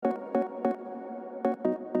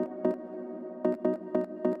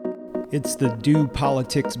It's the Do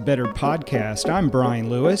Politics Better podcast. I'm Brian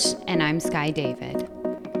Lewis. And I'm Sky David.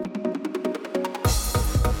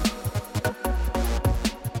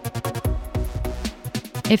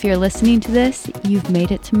 If you're listening to this, you've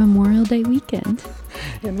made it to Memorial Day weekend.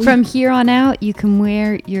 From here on out, you can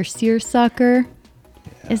wear your seersucker.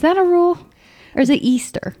 Yeah. Is that a rule? Or is it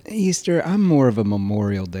Easter? Easter, I'm more of a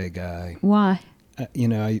Memorial Day guy. Why?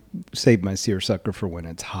 I save my seersucker for when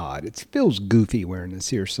it's hot. It feels goofy wearing a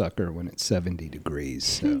seersucker when it's 70 degrees.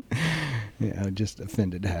 So, I just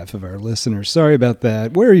offended half of our listeners. Sorry about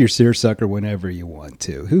that. Wear your seersucker whenever you want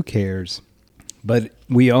to. Who cares? But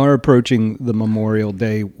we are approaching the Memorial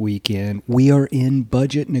Day weekend. We are in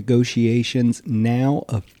budget negotiations, now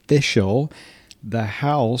official. The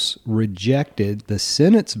House rejected the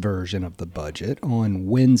Senate's version of the budget on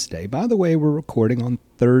Wednesday. By the way, we're recording on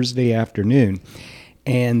Thursday afternoon,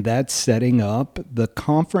 and that's setting up the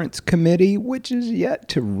conference committee, which is yet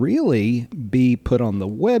to really be put on the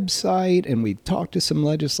website. And we've talked to some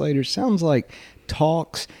legislators. Sounds like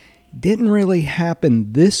talks didn't really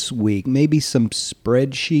happen this week. Maybe some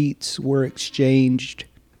spreadsheets were exchanged,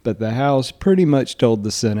 but the House pretty much told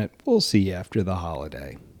the Senate, we'll see you after the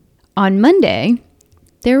holiday. On Monday,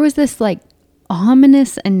 there was this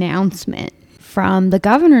ominous announcement from the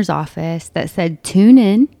governor's office that said, tune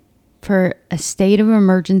in for a state of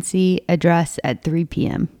emergency address at 3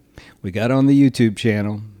 p.m. We got on the YouTube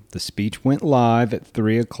channel. The speech went live at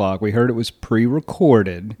 3 o'clock. We heard it was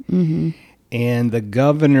pre-recorded. Mm-hmm. And the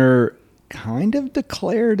governor kind of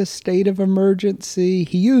declared a state of emergency.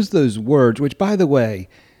 He used those words, which, by the way,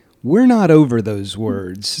 we're not over those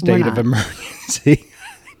words, state of emergency.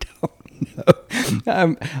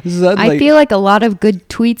 I feel like a lot of good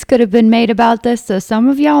tweets could have been made about this, so some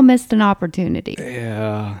of y'all missed an opportunity.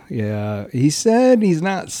 Yeah. He said he's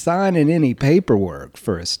not signing any paperwork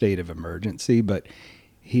for a state of emergency, but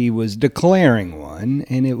he was declaring one,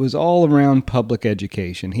 and it was all around public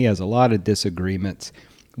education. He has a lot of disagreements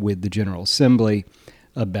with the General Assembly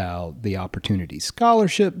about the Opportunity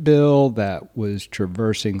Scholarship bill that was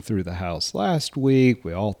traversing through the House last week.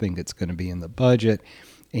 We all think it's going to be in the budget.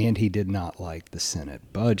 And he did not like the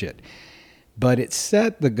Senate budget. But it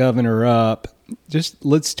set the governor up. Just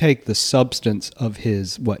let's take the substance of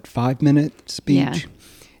his, 5-minute speech?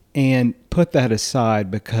 And put that aside,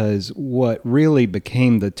 because what really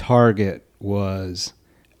became the target was,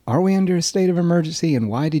 are we under a state of emergency? And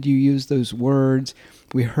why did you use those words?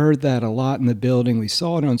 We heard that a lot in the building. We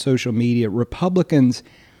saw it on social media. Republicans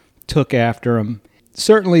took after him.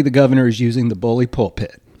 Certainly the governor is using the bully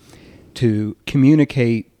pulpit to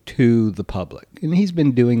communicate to the public. And he's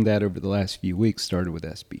been doing that over the last few weeks, started with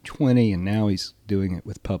SB 20, and now he's doing it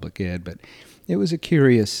with public ed. But it was a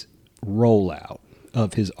curious rollout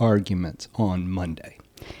of his arguments on Monday.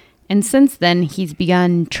 And since then, he's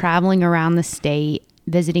begun traveling around the state,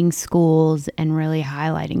 visiting schools, and really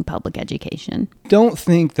highlighting public education. Don't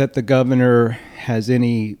think that the governor has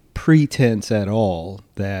any pretense at all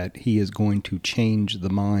that he is going to change the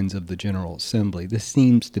minds of the General Assembly. This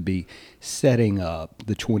seems to be setting up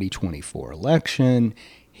the 2024 election.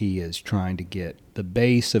 He is trying to get the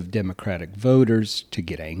base of Democratic voters to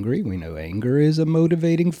get angry. We know anger is a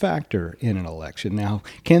motivating factor in an election. Now,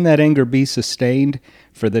 can that anger be sustained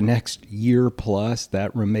for the next year plus?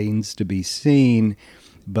 That remains to be seen.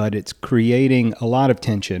 But it's creating a lot of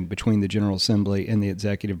tension between the General Assembly and the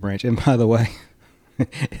executive branch. And by the way,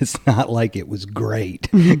 it's not like it was great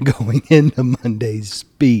going into Monday's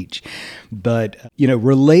speech. But,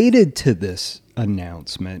 related to this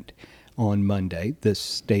announcement on Monday, this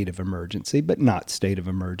state of emergency, but not state of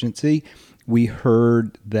emergency, we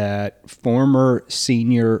heard that former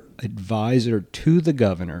senior advisor to the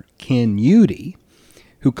governor, Ken Udy,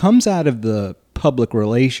 who comes out of the public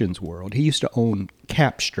relations world. He used to own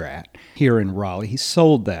Capstrat here in Raleigh. He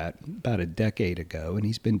sold that about a decade ago, and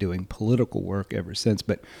he's been doing political work ever since.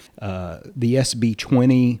 But the SB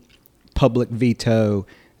 20 public veto,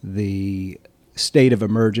 the state of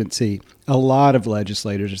emergency, a lot of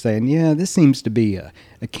legislators are saying, this seems to be a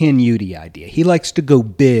Ken Udy idea. He likes to go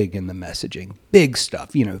big in the messaging, big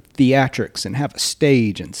stuff, theatrics, and have a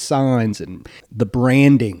stage and signs and the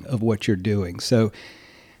branding of what you're doing. So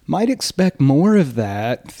might expect more of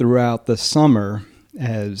that throughout the summer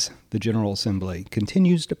as the General Assembly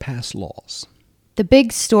continues to pass laws. The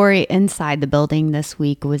big story inside the building this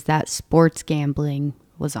week was that sports gambling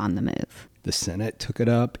was on the move. The Senate took it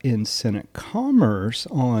up in Senate Commerce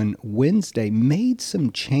on Wednesday, made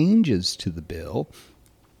some changes to the bill.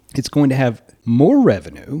 It's going to have more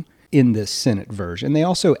revenue in this Senate version. They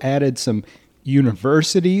also added some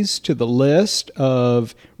universities to the list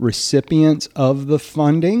of recipients of the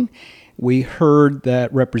funding. We heard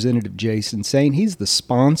that Representative Jason saying he's the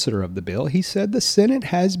sponsor of the bill. He said the Senate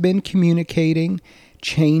has been communicating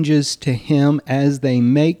changes to him as they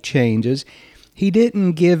make changes. He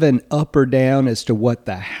didn't give an up or down as to what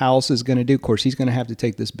the House is going to do. Of course, he's going to have to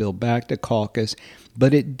take this bill back to caucus,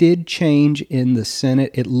 but it did change in the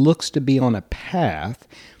Senate. It looks to be on a path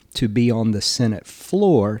to be on the Senate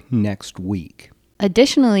floor next week.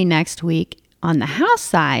 Additionally, next week, on the House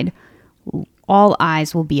side, all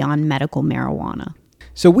eyes will be on medical marijuana.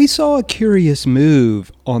 So we saw a curious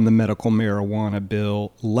move on the medical marijuana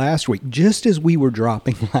bill last week, just as we were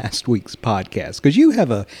dropping last week's podcast, because you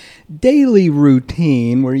have a daily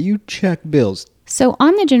routine where you check bills. So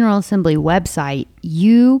on the General Assembly website,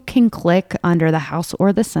 you can click under the House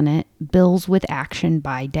or the Senate, bills with action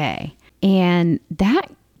by day. And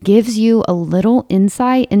that gives you a little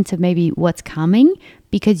insight into maybe what's coming,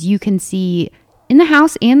 because you can see in the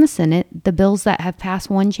House and the Senate, the bills that have passed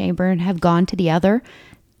one chamber and have gone to the other,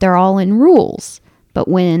 they're all in rules. But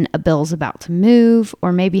when a bill's about to move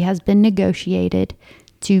or maybe has been negotiated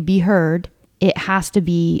to be heard, it has to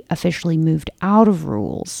be officially moved out of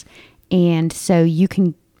rules. And so you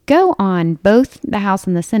can go on both the House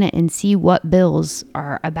and the Senate and see what bills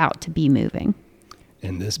are about to be moving.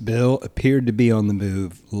 And this bill appeared to be on the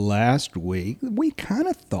move last week. We kind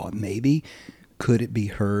of thought maybe could it be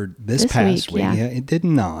heard this past week? Yeah, it did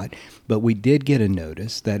not. But we did get a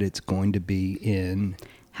notice that it's going to be in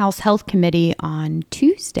House Health Committee on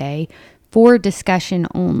Tuesday for discussion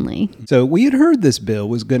only. So we had heard this bill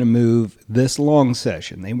was going to move this long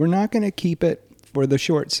session. They were not going to keep it for the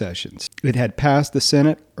short sessions. It had passed the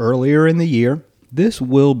Senate earlier in the year. This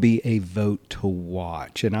will be a vote to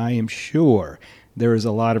watch, and I am sure there is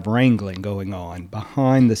a lot of wrangling going on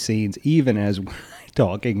behind the scenes, even as we're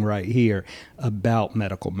talking right here about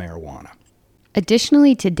medical marijuana.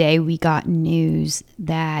 Additionally, today we got news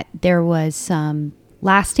that there was some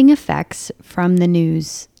lasting effects from the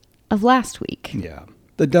news of last week. Yeah.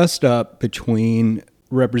 The dust up between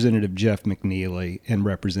Representative Jeff McNeely and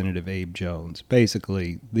Representative Abe Jones,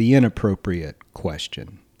 basically the inappropriate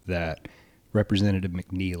question that Representative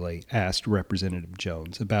McNeely asked Representative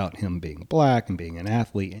Jones about him being black and being an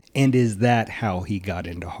athlete, and is that how he got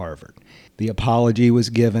into Harvard? The apology was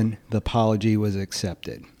given. The apology was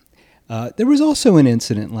accepted. There was also an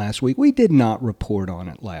incident last week. We did not report on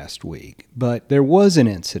it last week, but there was an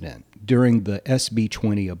incident during the SB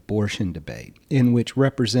 20 abortion debate in which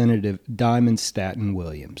Representative Diamond Staten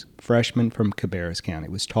Williams, freshman from Cabarrus County,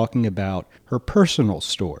 was talking about her personal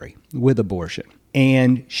story with abortion.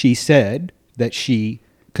 And she said that she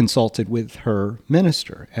consulted with her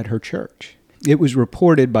minister at her church. It was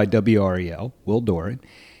reported by WREL, Will Doran,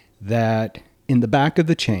 that in the back of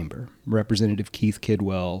the chamber, Representative Keith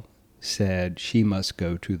Kidwell said she must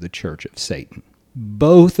go to the Church of Satan.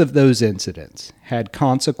 Both of those incidents had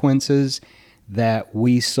consequences that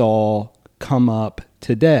we saw come up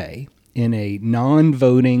today in a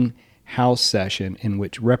non-voting House session in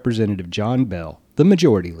which Representative John Bell, the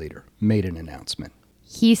majority leader, made an announcement.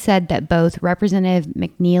 He said that both Representative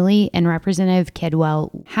McNeely and Representative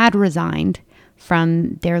Kidwell had resigned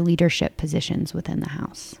from their leadership positions within the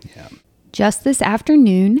House. Yeah. Just this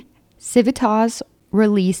afternoon, Civitas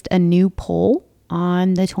released a new poll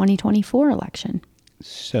on the 2024 election.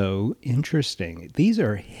 So interesting. These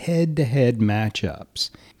are head-to-head matchups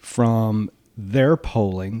from their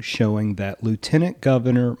polling showing that Lieutenant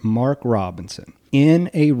Governor Mark Robinson, in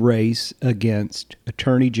a race against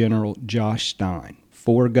Attorney General Josh Stein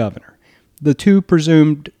for governor, the two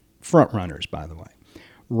presumed frontrunners, by the way,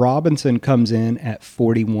 Robinson comes in at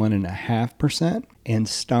 41.5%, and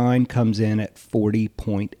Stein comes in at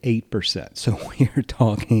 40.8%. So we're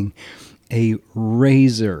talking a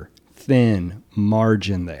razor-thin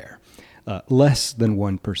margin there, less than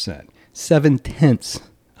 1%,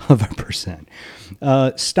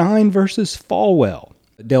 0.7%. Stein versus Falwell.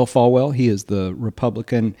 Dale Falwell, he is the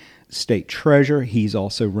Republican state treasurer. He's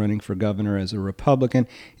also running for governor as a Republican.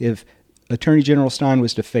 If Attorney General Stein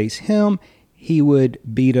was to face him, he would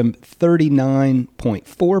beat him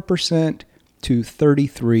 39.4% to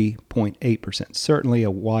 33.8%, certainly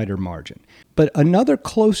a wider margin. But another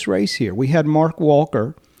close race here. We had Mark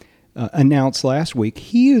Walker announced last week.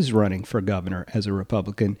 He is running for governor as a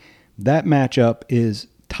Republican. That matchup is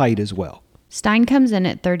tight as well. Stein comes in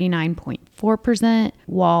at 39.4%,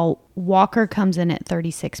 while Walker comes in at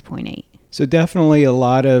 36.8%. So definitely a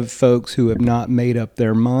lot of folks who have not made up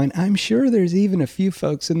their mind. I'm sure there's even a few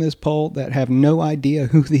folks in this poll that have no idea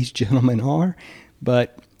who these gentlemen are.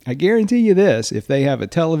 But I guarantee you this, if they have a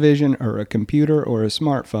television or a computer or a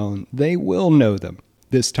smartphone, they will know them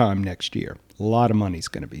this time next year. A lot of money's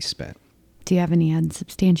going to be spent. Do you have any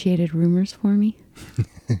unsubstantiated rumors for me?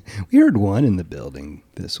 We heard one in the building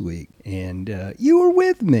this week, and you were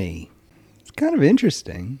with me. It's kind of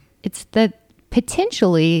interesting. It's that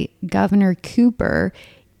potentially Governor Cooper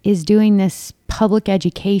is doing this public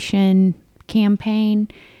education campaign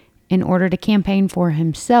in order to campaign for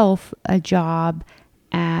himself a job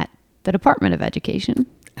at the Department of Education.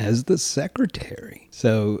 As the secretary.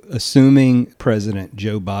 So assuming President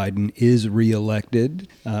Joe Biden is reelected,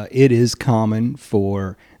 it is common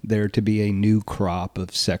for there to be a new crop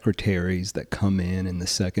of secretaries that come in the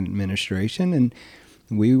second administration. And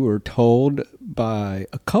we were told by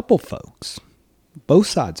a couple folks, both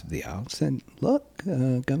sides of the aisle, said, look,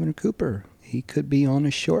 Governor Cooper, he could be on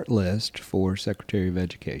a short list for Secretary of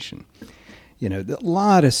Education. You know, a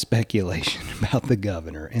lot of speculation about the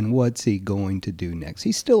governor and what's he going to do next.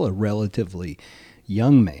 He's still a relatively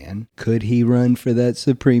young man. Could he run for that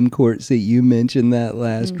Supreme Court seat? You mentioned that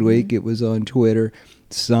last week. It was on Twitter.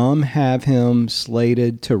 Some have him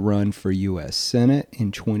slated to run for U.S. Senate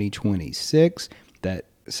in 2026. That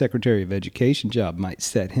Secretary of Education job might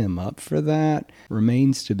set him up for that.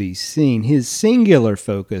 Remains to be seen. His singular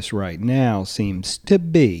focus right now seems to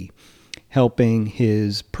be helping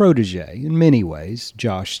his protege, in many ways,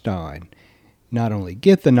 Josh Stein, not only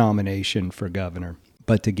get the nomination for governor,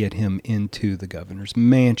 but to get him into the governor's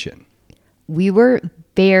mansion. We were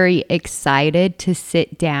very excited to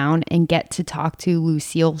sit down and get to talk to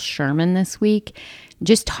Lucille Sherman this week,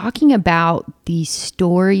 just talking about the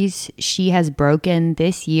stories she has broken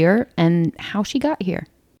this year and how she got here.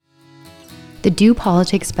 The Do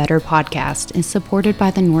Politics Better podcast is supported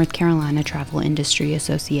by the North Carolina Travel Industry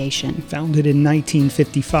Association. Founded in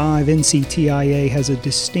 1955, NCTIA has a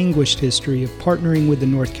distinguished history of partnering with the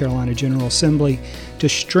North Carolina General Assembly to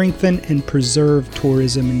strengthen and preserve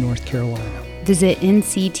tourism in North Carolina. Visit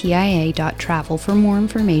nctia.travel for more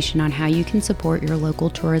information on how you can support your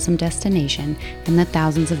local tourism destination and the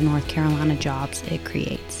thousands of North Carolina jobs it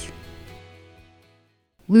creates.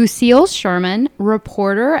 Lucille Sherman,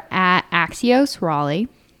 reporter at Axios Raleigh.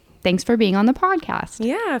 Thanks for being on the podcast.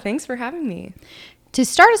 Yeah, thanks for having me. To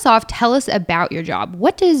start us off, tell us about your job.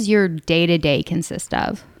 What does your day-to-day consist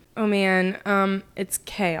of? Oh man, it's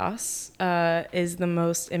chaos is the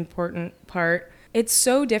most important part. It's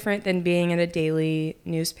so different than being at a daily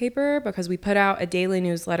newspaper because we put out a daily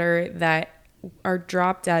newsletter that our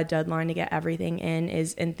drop dead deadline to get everything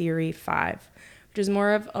in theory 5. Which is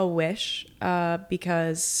more of a wish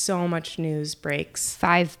because so much news breaks.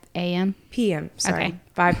 5 a.m.? p.m., sorry. Okay.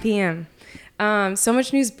 5 p.m. So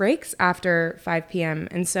much news breaks after 5 p.m.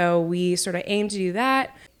 And so we sort of aim to do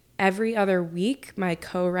that. Every other week, my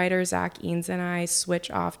co-writer, Zach Eanes, and I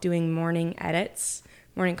switch off doing morning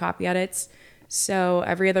copy edits. So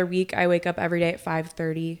every other week, I wake up every day at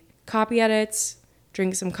 5:30, copy edits,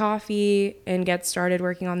 drink some coffee, and get started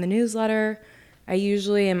working on the newsletter. I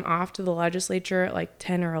usually am off to the legislature at like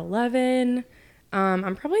 10 or 11.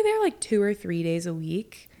 I'm probably there like 2 or 3 days a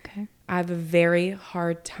week. Okay. I have a very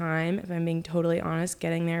hard time, if I'm being totally honest,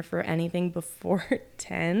 getting there for anything before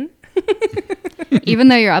 10. Even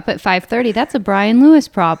though you're up at 5:30, that's a Brian Lewis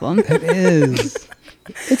problem. It is.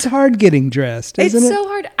 It's hard getting dressed, isn't It's it? so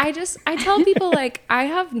hard. I tell people like I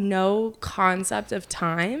have no concept of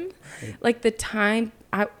time. Like the time,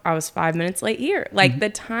 I was 5 minutes late here. Like the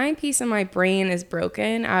timepiece in my brain is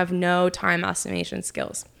broken. I have no time estimation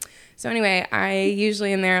skills. So anyway, I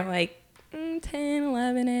usually am there like 10,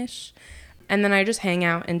 11-ish. And then I just hang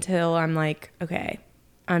out until I'm like, okay,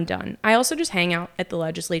 I'm done. I also just hang out at the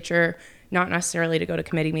legislature, not necessarily to go to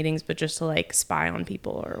committee meetings, but just to like spy on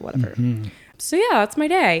people or whatever. Mm-hmm. So yeah, that's my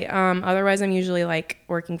day. Otherwise, I'm usually like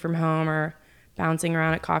working from home or bouncing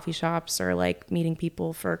around at coffee shops or like meeting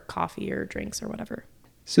people for coffee or drinks or whatever.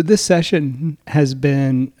 So this session has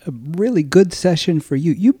been a really good session for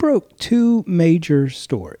you. You broke 2 major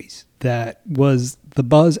stories that was the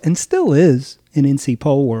buzz and still is in NC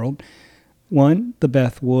poll world. One, the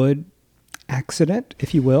Beth Wood accident,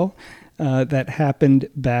 if you will, that happened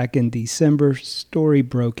back in December. Story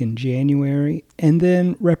broke in January. And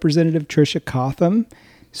then Representative Tricia Cotham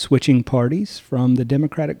switching parties from the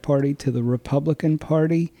Democratic Party to the Republican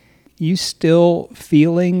Party. You still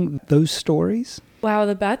feeling those stories? Wow,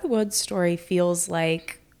 the Beth Wood story feels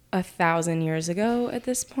like 1,000 years ago at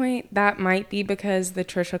this point. That might be because the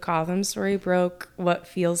Tricia Cotham story broke what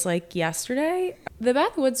feels like yesterday. The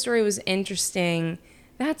Beth Wood story was interesting.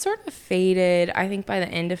 That sort of faded, I think, by the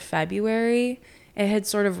end of February. It had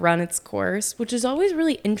sort of run its course, which is always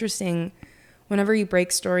really interesting whenever you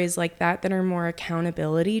break stories like that are more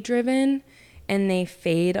accountability driven and they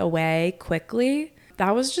fade away quickly.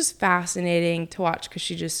 that was just fascinating to watch because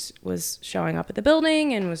she just was showing up at the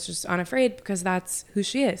building and was just unafraid because that's who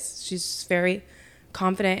she is. She's very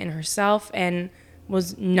confident in herself and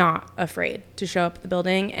was not afraid to show up at the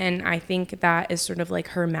building. And I think that is sort of like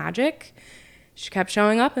her magic. She kept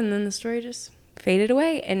showing up and then the story just faded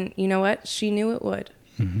away. And you know what? She knew it would.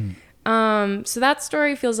 Mm-hmm. So that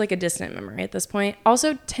story feels like a distant memory at this point.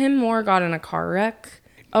 Also, Tim Moore got in a car wreck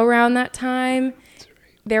around that time.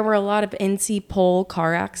 There were a lot of NC pole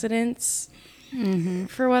car accidents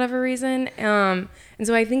for whatever reason. And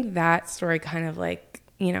so I think that story kind of like,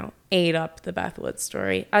 you know, ate up the Beth Woods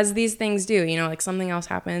story, as these things do, you know, like something else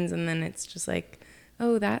happens and then it's just like,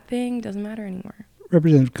 oh, that thing doesn't matter anymore.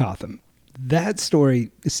 Representative Cotham, that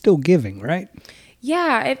story is still giving, right?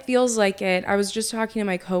 Yeah, it feels like it. I was just talking to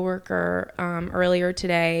my coworker earlier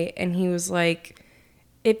today and he was like,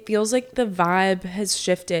 it feels like the vibe has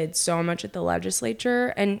shifted so much at the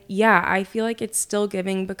legislature. And yeah, I feel like it's still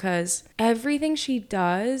giving because everything she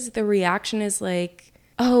does, the reaction is like,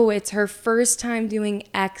 oh, it's her first time doing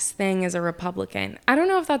X thing as a Republican. I don't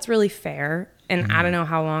know if that's really fair. And I don't know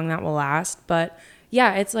how long that will last. But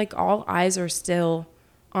yeah, it's like all eyes are still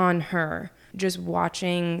on her. Just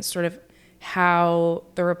watching sort of how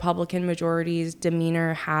the Republican majority's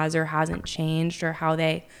demeanor has or hasn't changed or how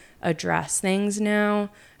they address things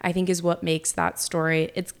now, I think is what makes that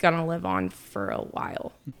story, it's gonna live on for a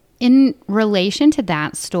while. In relation to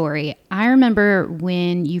that story, I remember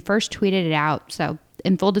when you first tweeted it out. So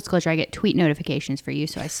in full disclosure, I get tweet notifications for you.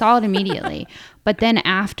 So I saw it immediately. But then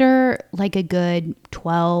after like a good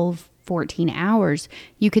 12, 14 hours,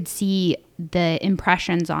 you could see the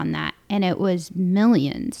impressions on that. And it was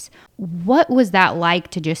millions. What was that like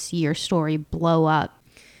to just see your story blow up?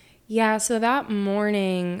 Yeah, so that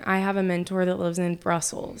morning, I have a mentor that lives in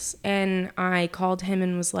Brussels, and I called him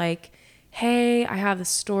and was like, hey, I have this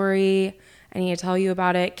story. I need to tell you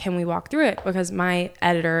about it. Can we walk through it? Because my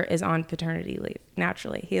editor is on paternity leave,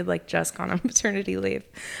 naturally. He had like just gone on paternity leave.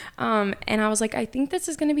 And I was like, I think this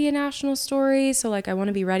is going to be a national story, so like I want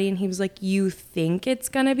to be ready. And he was like, you think it's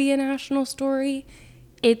going to be a national story?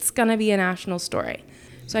 It's going to be a national story.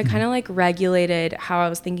 So I kind of like regulated how I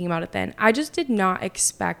was thinking about it then. I just did not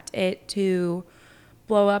expect it to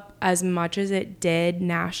blow up as much as it did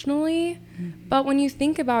nationally. But when you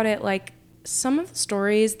think about it, like some of the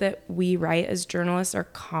stories that we write as journalists are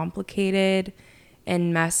complicated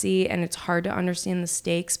and messy, and it's hard to understand the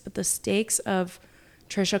stakes. But the stakes of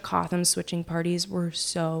Trisha Cotham switching parties were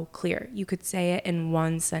so clear. You could say it in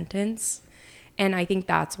one sentence. And I think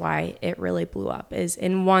that's why it really blew up, is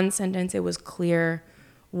in one sentence it was clear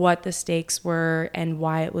what the stakes were and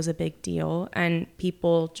why it was a big deal. And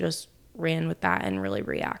people just ran with that and really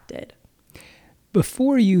reacted.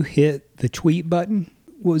 Before you hit the tweet button,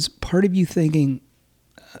 was part of you thinking,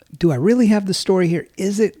 do I really have the story here?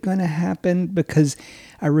 Is it going to happen? Because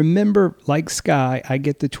I remember, like Sky, I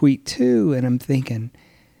get the tweet too, and I'm thinking,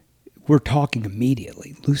 we're talking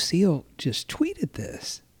immediately. Lucille just tweeted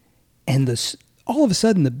this. And all of a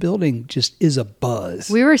sudden, the building just is a buzz.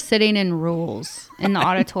 We were sitting in Rules in the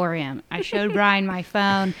auditorium. I showed Brian my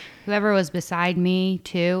phone. Whoever was beside me,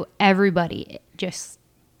 too. Everybody just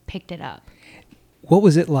picked it up. What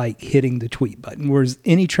was it like hitting the tweet button? Was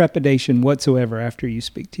any trepidation whatsoever after you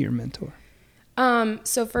speak to your mentor?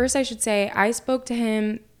 So first, I should say I spoke to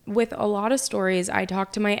him with a lot of stories. I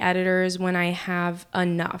talk to my editors when I have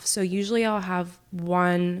enough. So usually I'll have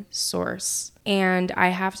one source and I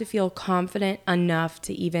have to feel confident enough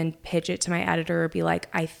to even pitch it to my editor or be like,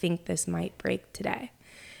 I think this might break today.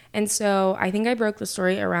 And so I think I broke the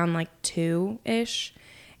story around like 2-ish.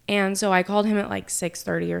 And so I called him at like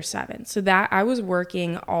 6:30 or 7. So that I was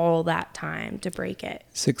working all that time to break it.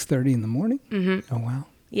 6:30 in the morning? Mm-hmm. Oh, wow.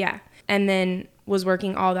 Yeah. And then was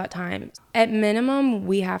working all that time. At minimum,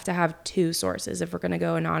 we have to have 2 sources if we're going to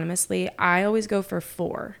go anonymously. I always go for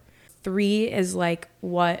 4. 3 is like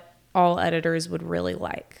what all editors would really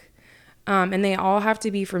like. And they all have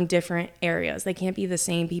to be from different areas. They can't be the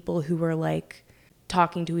same people who were like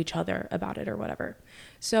talking to each other about it or whatever.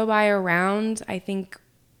 So by around, I think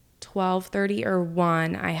 12:30 or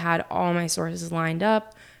 1, I had all my sources lined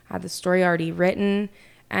up, had the story already written,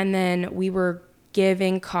 and then we were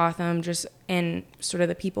giving Cotham just and sort of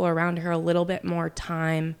the people around her a little bit more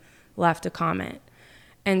time left to comment.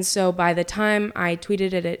 And so by the time I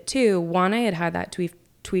tweeted it at 2, 1, I had that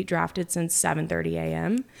tweet drafted since 7:30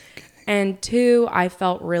 a.m. And 2, I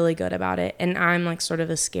felt really good about it. And I'm like sort of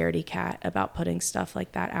a scaredy cat about putting stuff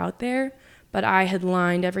like that out there. But I had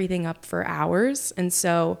lined everything up for hours. And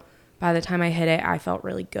so by the time I hit it, I felt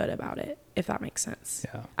really good about it, if that makes sense.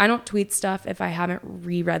 Yeah. I don't tweet stuff if I haven't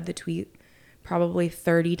reread the tweet probably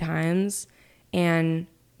 30 times and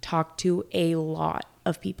talked to a lot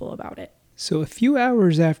of people about it. So a few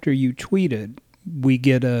hours after you tweeted, we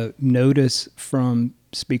get a notice from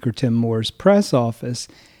Speaker Tim Moore's press office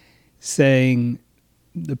saying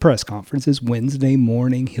the press conference is Wednesday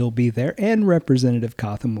morning. He'll be there, and Representative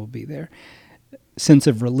Cotham will be there. Sense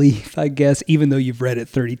of relief, I guess, even though you've read it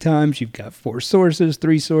 30 times, you've got 4 sources,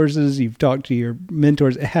 3 sources, you've talked to your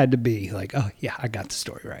mentors. It had to be like, oh, yeah, I got the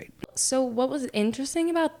story right. So what was interesting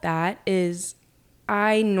about that is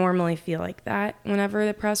I normally feel like that whenever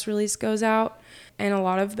the press release goes out. And a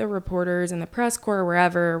lot of the reporters in the press corps,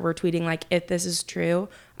 wherever, were tweeting like, if this is true.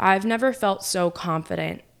 I've never felt so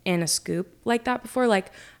confident in a scoop like that before.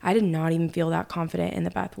 Like, I did not even feel that confident in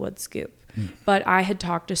the Beth Woods scoop. But I had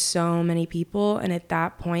talked to so many people, and at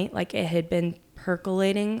that point, like, it had been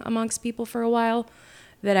percolating amongst people for a while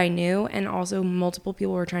that I knew. And also multiple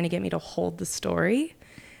people were trying to get me to hold the story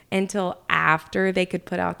until after they could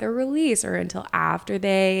put out their release, or until after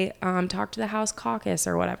they talked to the House caucus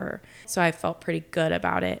or whatever. So I felt pretty good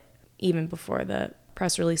about it even before the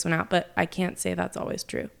press release went out, but I can't say that's always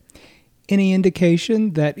true. Any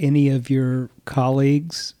indication that any of your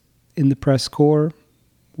colleagues in the press corps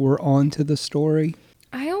were onto the story?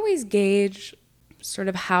 I always gauge sort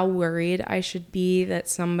of how worried I should be that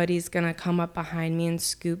somebody's going to come up behind me and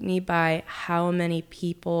scoop me by how many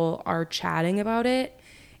people are chatting about it.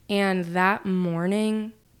 And that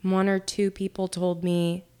morning, 1 or 2 people told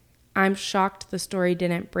me, I'm shocked the story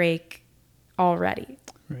didn't break already.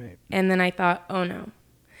 Right. And then I thought, oh no.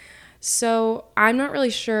 So I'm not really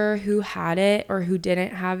sure who had it or who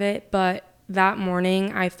didn't have it, but that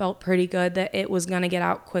morning I felt pretty good that it was going to get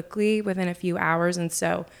out quickly within a few hours. And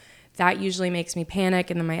so that usually makes me panic.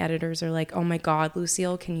 And then my editors are like, oh my God,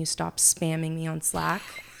 Lucille, can you stop spamming me on Slack?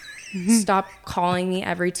 Stop calling me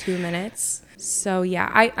every 2 minutes. So yeah,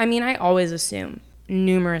 I mean, I always assume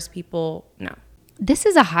numerous people know. This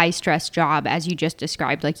is a high stress job, as you just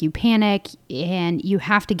described. Like, you panic and you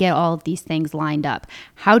have to get all of these things lined up.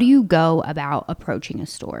 How do you go about approaching a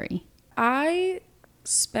story? I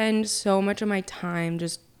spend so much of my time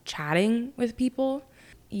just chatting with people.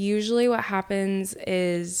 Usually what happens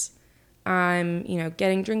is I'm,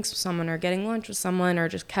 getting drinks with someone or getting lunch with someone or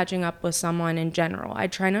just catching up with someone in general. I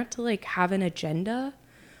try not to have an agenda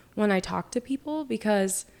when I talk to people,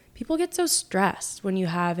 because people get so stressed when you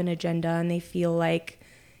have an agenda and they feel like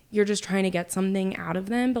you're just trying to get something out of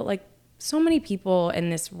them. But so many people in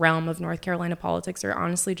this realm of North Carolina politics are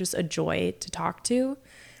honestly just a joy to talk to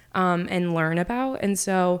and learn about. And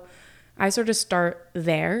so I sort of start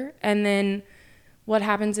there. And then what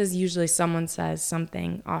happens is usually someone says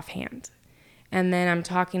something offhand. And then I'm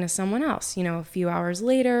talking to someone else, a few hours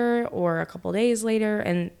later or a couple days later,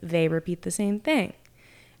 and they repeat the same thing.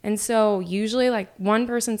 And so usually one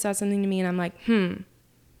person says something to me and I'm like,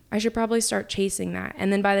 I should probably start chasing that.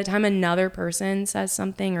 And then by the time another person says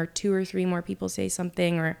something, or 2 or 3 more people say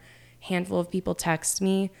something, or a handful of people text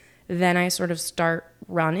me, then I sort of start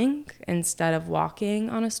running instead of walking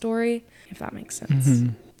on a story, if that makes sense.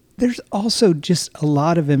 Mm-hmm. There's also just a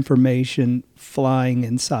lot of information flying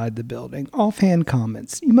inside the building. Offhand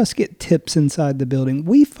comments. You must get tips inside the building.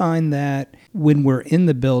 We find that when we're in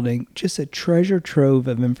the building, just a treasure trove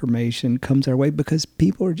of information comes our way because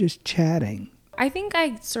people are just chatting. I think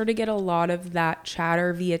I sort of get a lot of that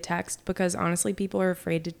chatter via text because honestly, people are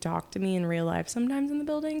afraid to talk to me in real life sometimes in the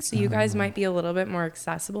building. So you guys might be a little bit more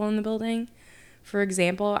accessible in the building. For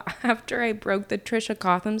example, after I broke the Trisha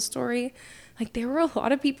Cotham story, there were a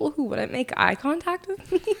lot of people who wouldn't make eye contact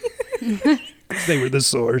with me. They were the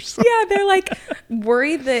source. Yeah, they're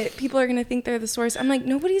worried that people are going to think they're the source. I'm like,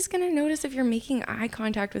 nobody's going to notice if you're making eye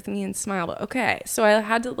contact with me and smile. But okay. So I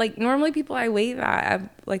had to, normally people I wave at,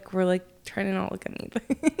 were trying to not look at me. But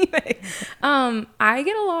anyway, I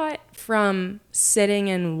get a lot from sitting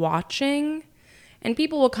and watching. And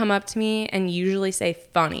people will come up to me and usually say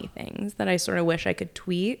funny things that I sort of wish I could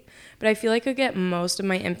tweet. But I feel like I get most of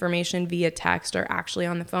my information via text or actually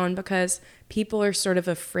on the phone because people are sort of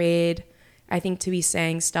afraid, I think, to be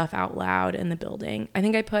saying stuff out loud in the building. I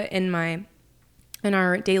think I put in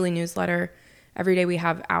our daily newsletter, every day we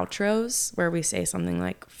have outros where we say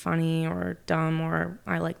something funny or dumb or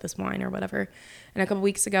I like this wine or whatever. And a couple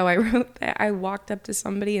weeks ago I wrote that I walked up to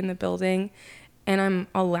somebody in the building, and I'm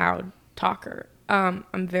a loud talker.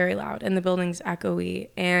 I'm very loud and the building's echoey,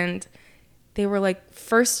 and they were like,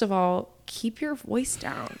 first of all, keep your voice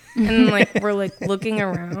down. And we're looking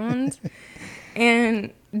around,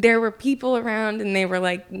 and there were people around, and they were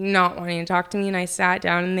not wanting to talk to me, and I sat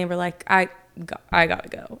down and they were like, I gotta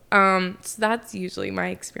go. So that's usually my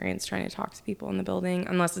experience trying to talk to people in the building,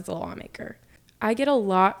 unless it's a lawmaker. I get a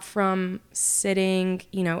lot from sitting,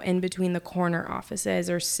 in between the corner offices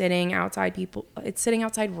or sitting outside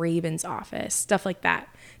Raven's office, stuff like that.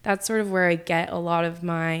 That's sort of where I get a lot of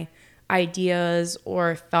my ideas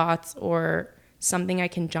or thoughts or something I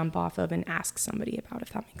can jump off of and ask somebody about, if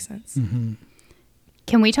that makes sense. Mm-hmm.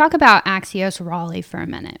 Can we talk about Axios Raleigh for a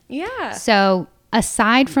minute? Yeah. So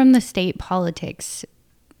aside from the state politics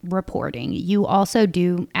reporting, you also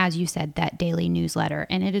do, as you said, that daily newsletter,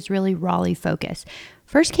 and it is really Raleigh focused.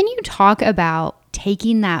 First, can you talk about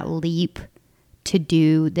taking that leap to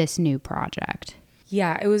do this new project?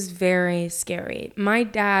 Yeah, it was very scary. My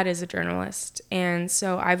dad is a journalist, and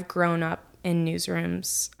so I've grown up in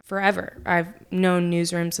newsrooms forever. I've known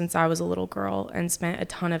newsrooms since I was a little girl and spent a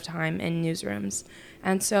ton of time in newsrooms.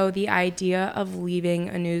 And so the idea of leaving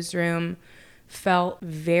a newsroom felt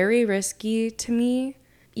very risky to me.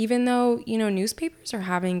 Even though, newspapers are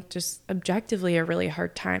having just objectively a really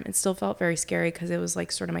hard time, it still felt very scary because it was like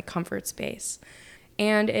sort of my comfort space.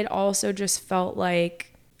 And it also just felt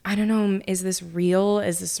like, I don't know, is this real?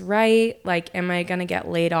 Is this right? Like, am I going to get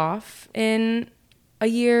laid off in a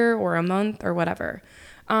year or a month or whatever?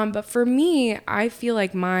 But for me, I feel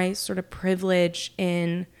like my sort of privilege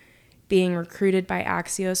in being recruited by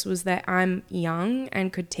Axios was that I'm young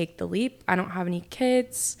and could take the leap. I don't have any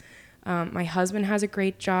kids. My husband has a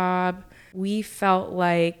great job. We felt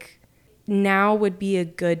like now would be a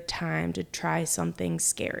good time to try something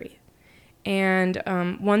scary. And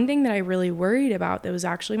one thing that I really worried about that was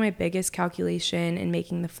actually my biggest calculation in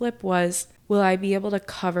making the flip was, will I be able to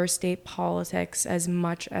cover state politics as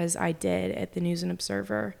much as I did at the News and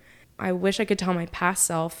Observer? I wish I could tell my past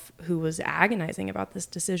self, who was agonizing about this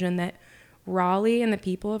decision, that Raleigh and the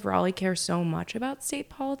people of Raleigh care so much about state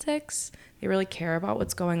politics. They really care about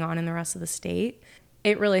what's going on in the rest of the state.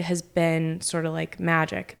 It really has been sort of like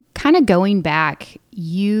magic. Kind of going back,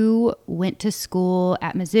 you went to school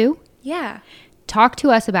at Mizzou? Yeah. Talk to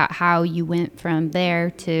us about how you went from there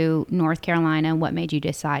to North Carolina and what made you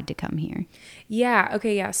decide to come here. Yeah.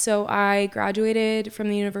 Okay. Yeah. So I graduated from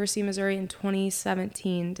the University of Missouri in December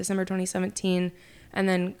 2017, and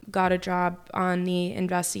then got a job on the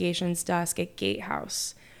investigations desk at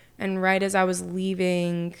Gatehouse. And right as I was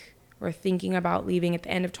leaving or thinking about leaving at the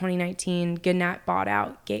end of 2019, Gannett bought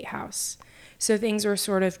out Gatehouse. So things were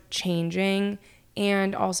sort of changing.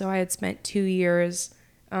 And also I had spent 2 years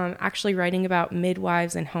actually writing about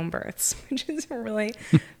midwives and home births, which is a really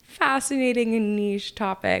fascinating and niche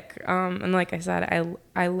topic. And like I said,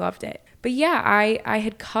 I loved it. But yeah, I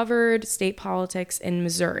had covered state politics in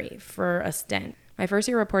Missouri for a stint. My first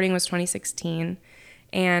year reporting was 2016,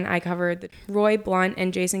 and I covered the Roy Blunt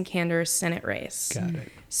and Jason Kander's Senate race. Got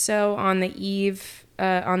it. So on the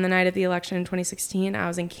night of the election in 2016, I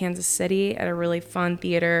was in Kansas City at a really fun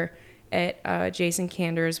theater at Jason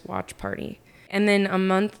Kander's watch party. And then a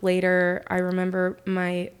month later, I remember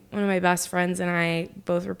one of my best friends and I,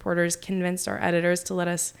 both reporters, convinced our editors to let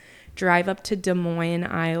us drive up to Des Moines,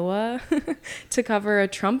 Iowa to cover a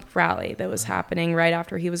Trump rally that was happening right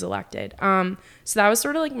after he was elected. So that was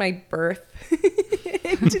sort of like my birth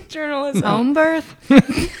into journalism. Home birth?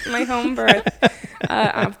 My home birth.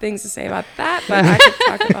 I have things to say about that, but I could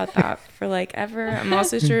talk about that for like ever. I'm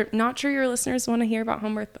also not sure your listeners want to hear about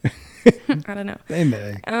home birth, but I don't know. They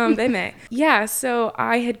may. They may. Yeah, so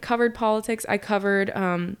I had covered politics. I covered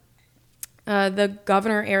the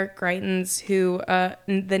governor, Eric Greitens, who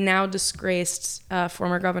the now disgraced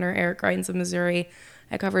former governor, Eric Greitens of Missouri.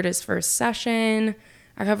 I covered his first session.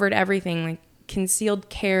 I covered everything, like concealed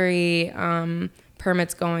carry,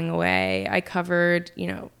 permits going away. I covered,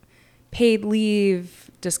 paid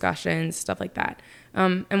leave discussions, stuff like that.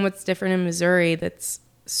 And what's different in Missouri that's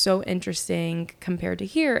so interesting compared to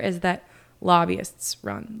here is that lobbyists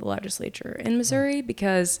run the legislature in Missouri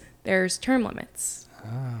because there's term limits.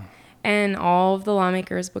 Oh. And all of the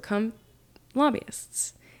lawmakers become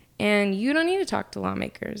lobbyists. And you don't need to talk to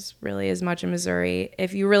lawmakers really as much in Missouri.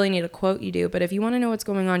 If you really need a quote, you do. But if you want to know what's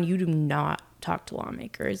going on, you do not talk to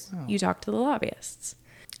lawmakers. You talk to the lobbyists.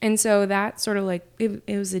 And so that sort of like,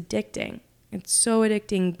 it was addicting. It's so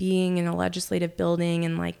addicting being in a legislative building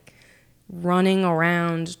and like running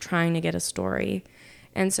around trying to get a story.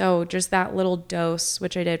 And so just that little dose,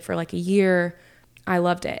 which I did for like a year, I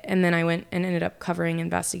loved it. And then I went and ended up covering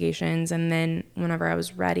investigations. And then whenever I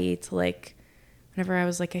was ready to whenever I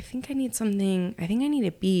was like, I think I need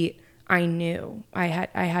a beat, I knew I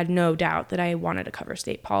had no doubt that I wanted to cover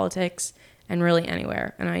state politics and really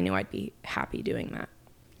anywhere. And I knew I'd be happy doing that.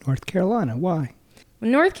 North Carolina, why?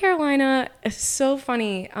 North Carolina is so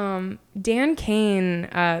funny. Dan Kane,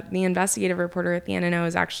 the investigative reporter at the NNO,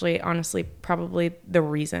 is actually honestly probably the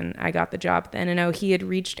reason I got the job at the NNO. He had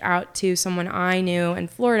reached out to someone I knew in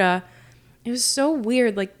Florida. It was so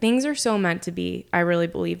weird. Like, things are so meant to be. I really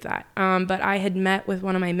believe that. But I had met with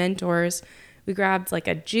one of my mentors. We grabbed like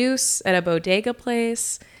a juice at a bodega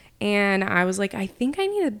place, and I was like, I think I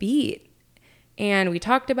need a beat. And we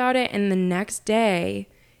talked about it, and the next day,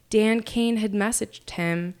 Dan Kane had messaged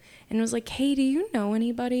him and was like, hey, do you know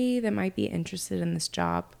anybody that might be interested in this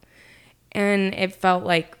job? And it felt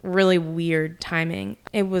like really weird timing.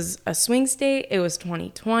 It was a swing state. It was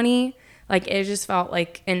 2020. Like, it just felt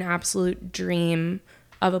like an absolute dream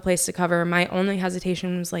of a place to cover. My only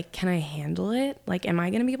hesitation was like, can I handle it? Like, am I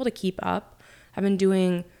going to be able to keep up? I've been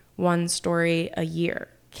doing one story a year.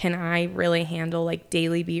 Can I really handle like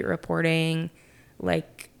daily beat reporting,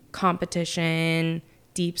 like competition,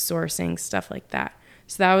 deep sourcing, stuff like that?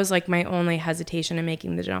 So that was like my only hesitation in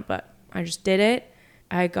making the jump, but I just did it.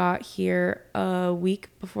 I got here a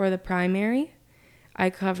week before the primary. I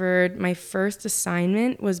covered, my first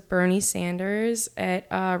assignment was Bernie Sanders at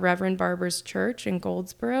Reverend Barber's Church in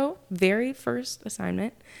Goldsboro. Very first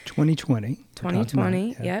assignment. 2020.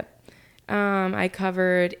 2020, yep. I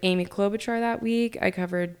covered Amy Klobuchar that week. I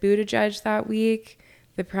covered Buttigieg that week.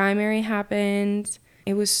 The primary happened.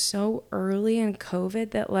 It was so early in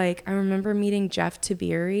COVID that, like, I remember meeting Jeff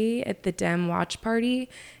Tiberi at the Dem watch party,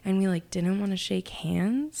 and we, like, didn't want to shake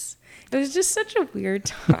hands. It was just such a weird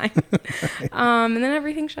time. Right. And then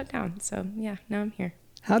everything shut down. So, yeah, now I'm here.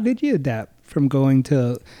 How did you adapt from going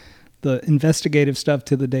to the investigative stuff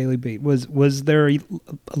to the daily beat? Was there a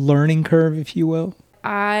learning curve, if you will?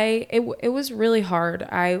 It was really hard.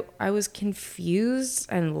 I was confused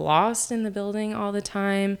and lost in the building all the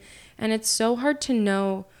time. And it's so hard to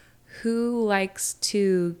know who likes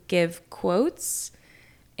to give quotes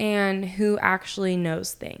and who actually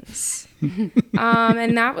knows things.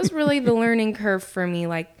 And that was really the learning curve for me.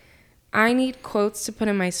 Like, I need quotes to put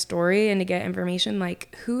in my story and to get information.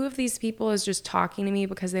 Like, who of these people is just talking to me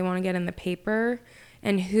because they want to get in the paper?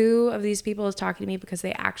 And who of these people is talking to me because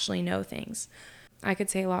they actually know things? I could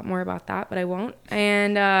say a lot more about that, but I won't.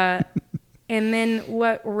 And then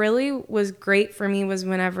what really was great for me was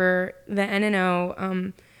whenever the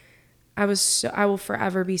NNO, I will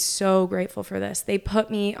forever be so grateful for this. They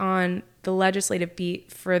put me on the legislative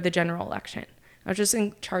beat for the general election. I was just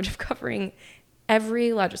in charge of covering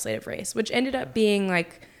every legislative race, which ended up being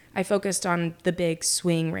like, I focused on the big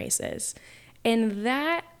swing races. And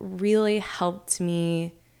that really helped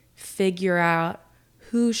me figure out,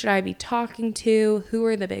 who should I be talking to? Who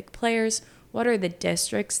are the big players? What are the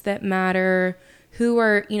districts that matter? Who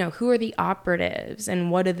are the operatives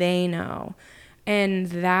and what do they know? And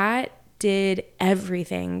that did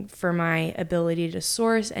everything for my ability to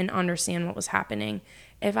source and understand what was happening.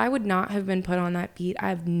 If I would not have been put on that beat, I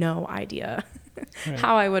have no idea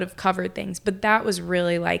how I would have covered things. But that was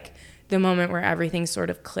really like the moment where everything sort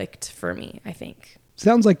of clicked for me, I think.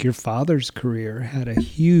 Sounds like your father's career had a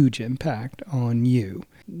huge impact on you.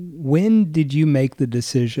 When did you make the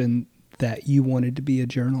decision that you wanted to be a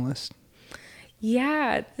journalist?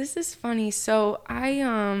 Yeah, this is funny. So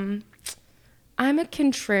I'm a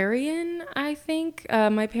contrarian, I think.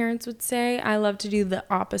 My parents would say I love to do the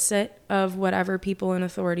opposite of whatever people in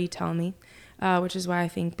authority tell me, which is why I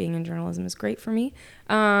think being in journalism is great for me.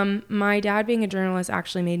 My dad being a journalist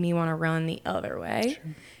actually made me want to run the other way.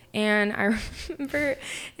 Sure. And I remember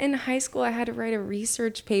in high school, I had to write a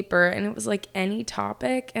research paper, and it was like any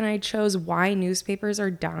topic, and I chose why newspapers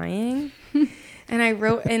are dying. And I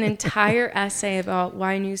wrote an entire essay about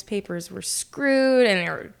why newspapers were screwed and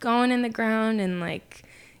they were going in the ground, and like,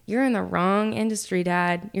 you're in the wrong industry,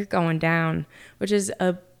 Dad. You're going down, which is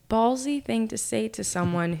a ballsy thing to say to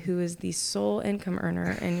someone who is the sole income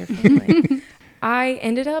earner in your family. I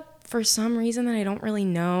ended up, for some reason that I don't really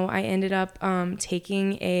know, I ended up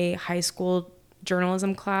taking a high school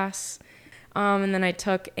journalism class. And then I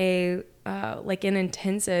took an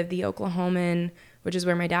intensive, the Oklahoman, which is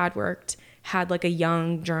where my dad worked, had like a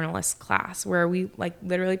young journalist class where we like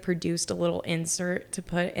literally produced a little insert to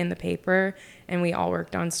put in the paper, and we all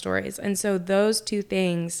worked on stories. And so those two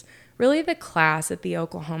things, really the class at the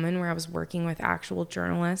Oklahoman where I was working with actual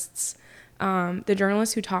journalists, the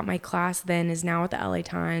journalist who taught my class then is now at the LA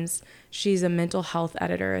Times. She's a mental health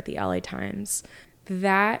editor at the LA Times.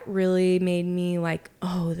 That really made me like,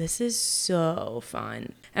 oh, this is so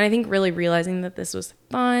fun. And I think really realizing that this was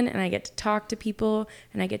fun and I get to talk to people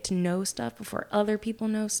and I get to know stuff before other people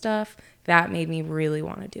know stuff, that made me really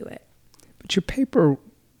want to do it. But your paper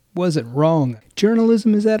wasn't wrong.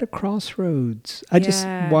 Journalism is at a crossroads. I just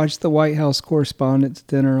watched the White House Correspondents'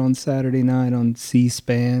 Dinner on Saturday night on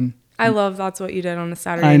C-SPAN. I love that's what you did on a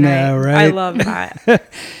Saturday I night. know, right? I love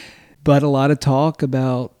that. But a lot of talk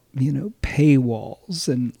about, paywalls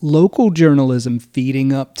and local journalism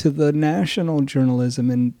feeding up to the national journalism.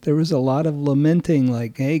 And there was a lot of lamenting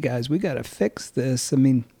like, hey, guys, we got to fix this. I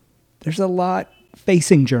mean, there's a lot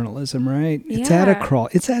facing journalism, right? It's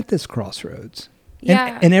at this crossroads.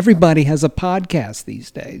 Yeah. And everybody has a podcast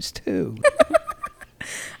these days, too.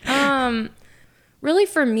 Really,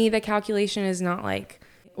 for me, the calculation is not like,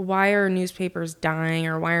 why are newspapers dying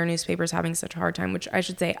or why are newspapers having such a hard time? Which I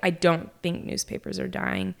should say, I don't think newspapers are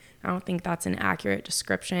dying. I don't think that's an accurate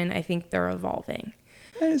description. I think they're evolving.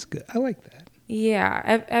 That is good. I like that.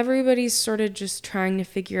 Yeah. Everybody's sort of just trying to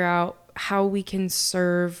figure out how we can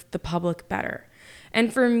serve the public better.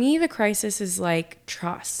 And for me, the crisis is like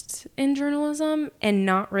trust in journalism and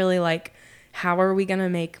not really like, how are we going to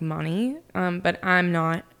make money? But I'm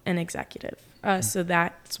not an executive. So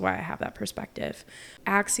that's why I have that perspective.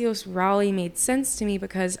 Axios Raleigh made sense to me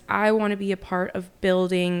because I want to be a part of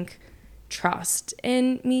building trust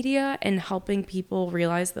in media and helping people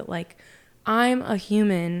realize that like I'm a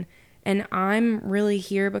human and I'm really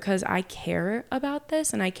here because I care about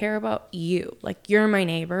this and I care about you. Like you're my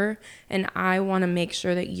neighbor and I want to make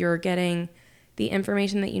sure that you're getting the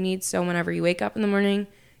information that you need. So whenever you wake up in the morning,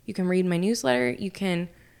 you can read my newsletter, you can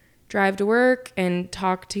drive to work and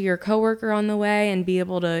talk to your coworker on the way and be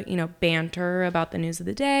able to, banter about the news of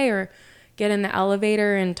the day or get in the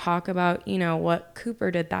elevator and talk about, what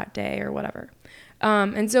Cooper did that day or whatever.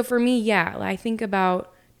 And so for me, I think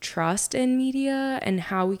about trust in media and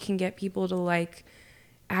how we can get people to like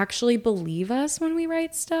actually believe us when we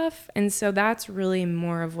write stuff. And so that's really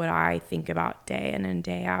more of what I think about day in and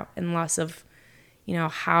day out and less of,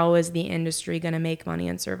 how is the industry going to make money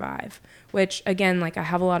and survive? Which, again, like I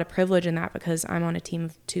have a lot of privilege in that because I'm on a team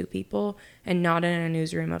of 2 people and not in a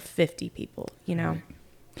newsroom of 50 people, Right.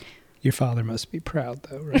 Your father must be proud,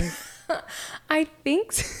 though, right? I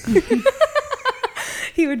think so.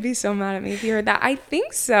 He would be so mad at me if he heard that. I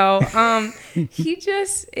think so. He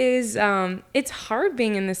just is, it's hard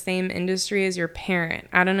being in the same industry as your parent.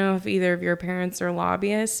 I don't know if either of your parents are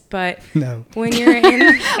lobbyists, but no. When you're in...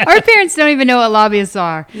 Our parents don't even know what lobbyists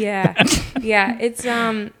are. Yeah. It's,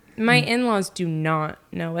 my in-laws do not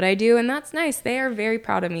know what I do, and that's nice. They are very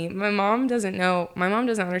proud of me. My mom doesn't know. My mom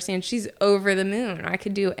doesn't understand. She's over the moon. I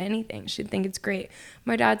could do anything. She'd think it's great.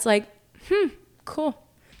 My dad's like, cool.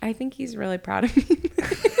 I think he's really proud of me.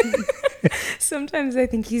 Sometimes I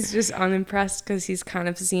think he's just unimpressed because he's kind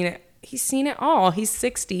of seen it. He's seen it all. He's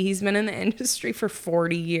 60. He's been in the industry for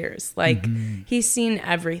 40 years. Like, he's seen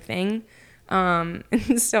everything.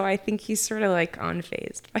 And so I think he's sort of like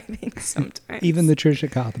unfazed by things sometimes. Even the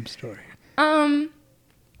Trisha Cotham story.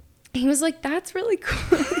 He was like, that's really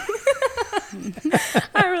cool.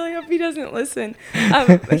 I really hope he doesn't listen.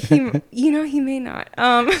 He may not.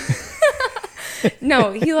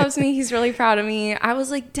 No, he loves me. He's really proud of me. I was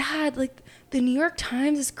like, Dad, like the New York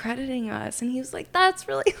Times is crediting us. And he was like, that's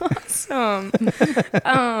really awesome.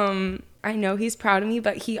 I know he's proud of me,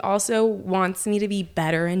 but he also wants me to be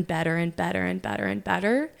better and better and better and better and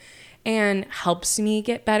better and helps me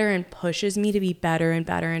get better and pushes me to be better and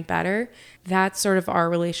better and better. That's sort of our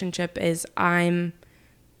relationship is I'm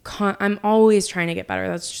always trying to get better.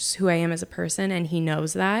 That's just who I am as a person. And he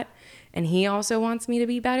knows that. And he also wants me to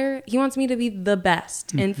be better. He wants me to be the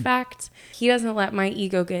best. In fact, he doesn't let my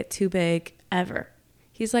ego get too big ever.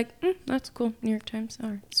 He's like, that's cool. New York Times. All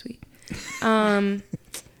right, sweet.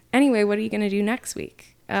 Anyway, what are you going to do next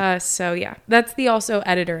week? So yeah, that's the also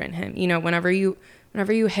editor in him. Whenever you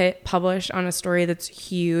hit publish on a story that's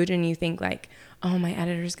huge and you think like, oh, my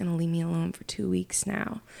editor's going to leave me alone for 2 weeks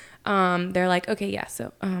now. They're like, okay, yeah.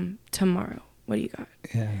 So, tomorrow, what do you got?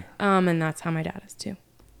 Yeah. And that's how my dad is too.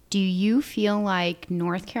 Do you feel like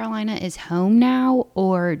North Carolina is home now,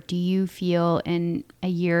 or do you feel in a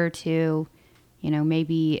year or two,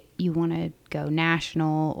 maybe you want to go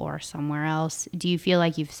national or somewhere else? Do you feel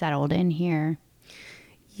like you've settled in here?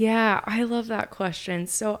 Yeah, I love that question.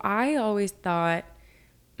 So I always thought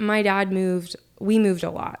my dad we moved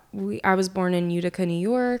a lot. I was born in Utica, New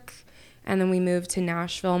York, and then we moved to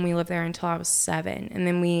Nashville, and we lived there until I was 7. And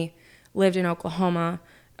then we lived in Oklahoma,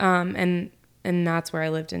 and that's where I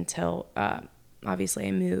lived until, obviously,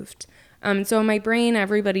 I moved. So in my brain,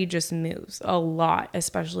 everybody just moves a lot,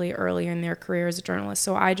 especially early in their career as a journalist.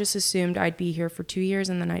 So I just assumed I'd be here for 2 years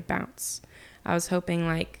and then I'd bounce. I was hoping,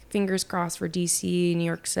 like, fingers crossed for DC, New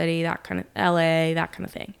York City, that kind of LA, that kind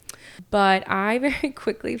of thing. But I very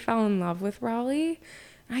quickly fell in love with Raleigh.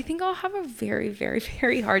 I think I'll have a very, very,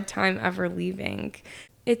 very hard time ever leaving.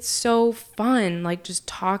 It's so fun, like just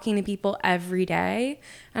talking to people every day,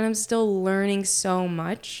 and I'm still learning so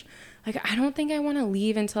much. Like, I don't think I want to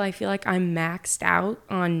leave until I feel like I'm maxed out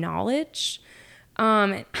on knowledge.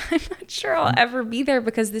 And I'm not sure I'll ever be there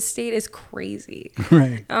because this state is crazy.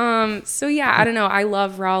 Right. So yeah, I don't know. I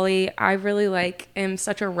love Raleigh. I really am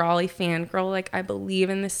such a Raleigh fangirl. Like, I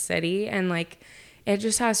believe in the city, and like it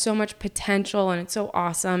just has so much potential, and it's so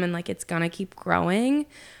awesome, and like it's gonna keep growing.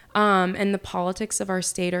 And the politics of our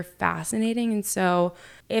state are fascinating. And so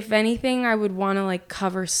if anything, I would want to like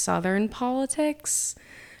cover Southern politics,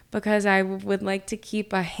 because I would like to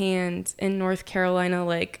keep a hand in North Carolina,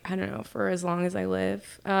 like, I don't know, for as long as I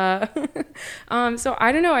live. So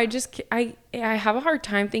I don't know. I have a hard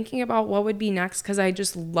time thinking about what would be next, because I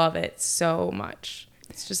just love it so much.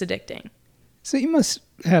 It's just addicting. So you must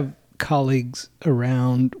have colleagues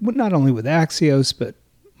around, not only with Axios, but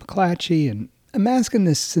McClatchy. And I'm asking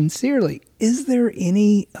this sincerely. Is there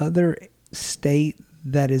any other state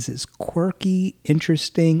that is as quirky,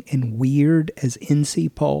 interesting, and weird as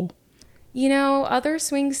NC Pole? You know, other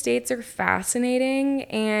swing states are fascinating,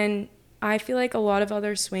 and I feel like a lot of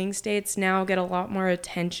other swing states now get a lot more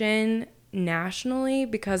attention nationally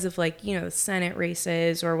because of, like, you know, the Senate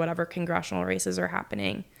races or whatever congressional races are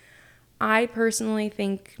happening. I personally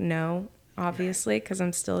think no, obviously, because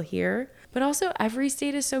I'm still here. But also, every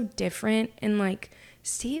state is so different, and like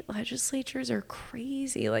state legislatures are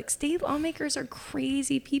crazy. Like, state lawmakers are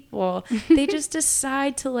crazy people. They just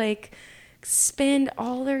decide to like spend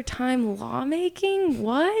all their time lawmaking.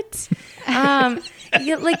 What?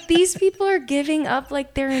 Yeah, like these people are giving up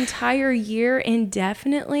like their entire year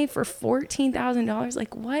indefinitely for $14,000.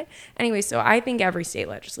 Like, what? Anyway, so I think every state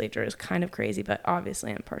legislature is kind of crazy, but obviously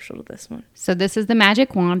I'm partial to this one. So this is the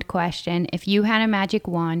magic wand question. If you had a magic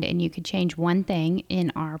wand and you could change one thing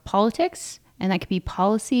in our politics, and that could be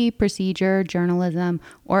policy, procedure, journalism,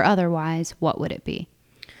 or otherwise, what would it be?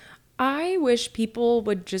 I wish people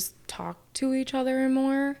would just talk to each other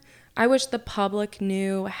more. I wish the public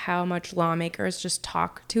knew how much lawmakers just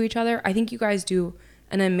talk to each other. I think you guys do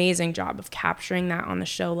an amazing job of capturing that on the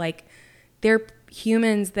show. Like, they're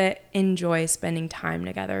humans that enjoy spending time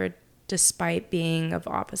together despite being of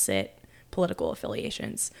opposite political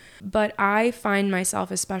affiliations. But I find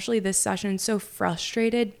myself, especially this session, so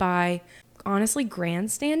frustrated by, honestly,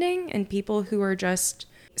 grandstanding and people who are just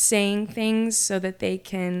saying things so that they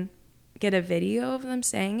can get a video of them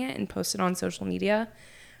saying it and post it on social media.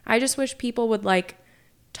 I just wish people would like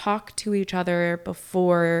talk to each other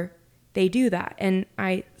before they do that. And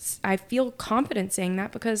I feel confident saying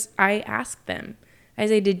that because I ask them. I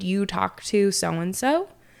say, did you talk to so-and-so?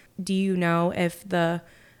 Do you know if the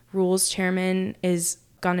rules chairman is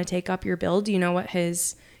going to take up your bill? Do you know what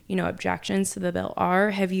his, objections to the bill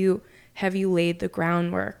are? Have you laid the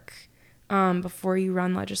groundwork before you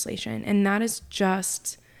run legislation? And that is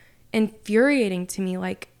just infuriating to me.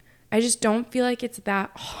 Like, I just don't feel like it's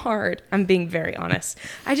that hard. I'm being very honest.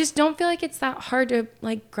 I just don't feel like it's that hard to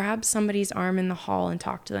like grab somebody's arm in the hall and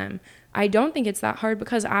talk to them. I don't think it's that hard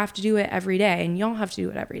because I have to do it every day, and y'all have to do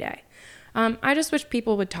it every day. I just wish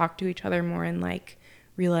people would talk to each other more and like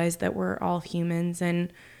realize that we're all humans,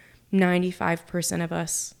 and 95% of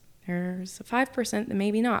us, there's a 5% that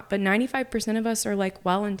maybe not, but 95% of us are like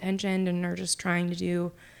well-intentioned and are just trying to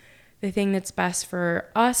do the thing that's best for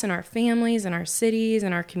us and our families and our cities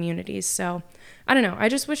and our communities. So I don't know. I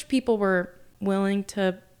just wish people were willing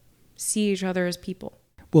to see each other as people.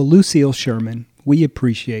 Well, Lucille Sherman, we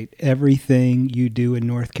appreciate everything you do in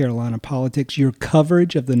North Carolina politics, your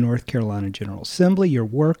coverage of the North Carolina General Assembly, your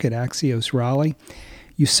work at Axios Raleigh.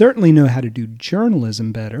 You certainly know how to do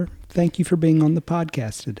journalism better. Thank you for being on the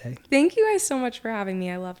podcast today. Thank you guys so much for having me.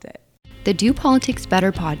 I loved it. The Do Politics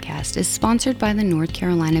Better podcast is sponsored by the North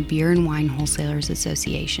Carolina Beer and Wine Wholesalers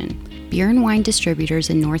Association. Beer and wine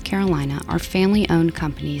distributors in North Carolina are family-owned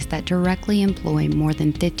companies that directly employ more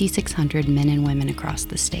than 5,600 men and women across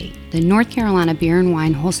the state. The North Carolina Beer and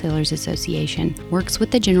Wine Wholesalers Association works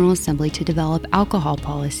with the General Assembly to develop alcohol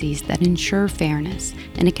policies that ensure fairness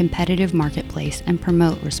in a competitive marketplace and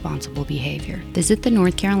promote responsible behavior. Visit the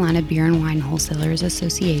North Carolina Beer and Wine Wholesalers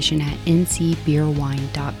Association at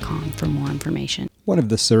ncbeerwine.com for more information. One of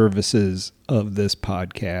the services of this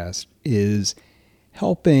podcast is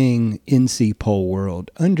helping NC Poll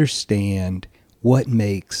World understand what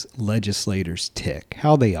makes legislators tick,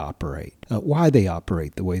 how they operate, why they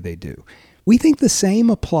operate the way they do. We think the same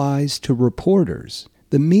applies to reporters.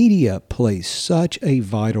 The media plays such a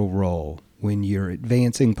vital role when you're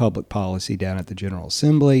advancing public policy down at the General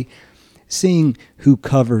Assembly. seeing who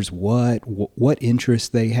covers what interests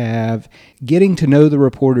they have, getting to know the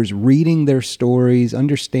reporters, reading their stories,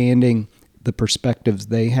 understanding the perspectives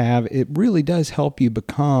they have, it really does help you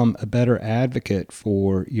become a better advocate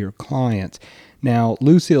for your clients. Now,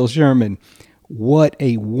 Lucille Sherman, what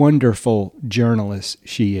a wonderful journalist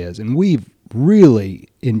she is. And we've really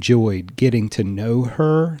enjoyed getting to know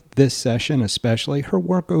her this session, especially her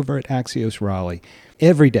work over at Axios Raleigh.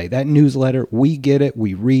 Every day, that newsletter, we get it,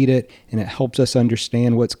 we read it, and it helps us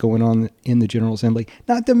understand what's going on in the General Assembly.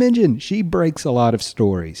 Not to mention, she breaks a lot of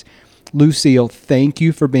stories. Lucille, thank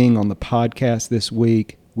you for being on the podcast this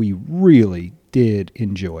week. We really did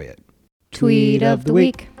enjoy it. Tweet of the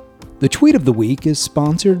week. The Tweet of the Week is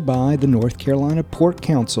sponsored by the North Carolina Pork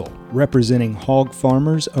Council, representing hog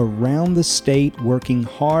farmers around the state working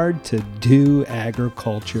hard to do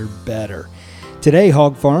agriculture better. Today,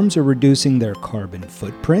 hog farms are reducing their carbon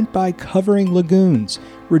footprint by covering lagoons,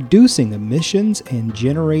 reducing emissions, and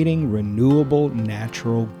generating renewable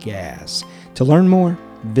natural gas. To learn more,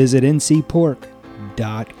 visit ncpork.org.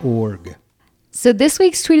 So this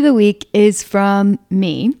week's Tweet of the Week is from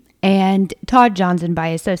me and Todd Johnson by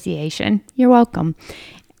association. You're welcome.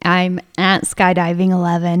 I'm at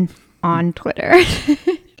Skydiving11 on Twitter.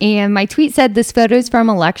 And my tweet said, this photo is from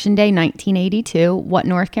Election Day 1982. What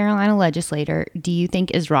North Carolina legislator do you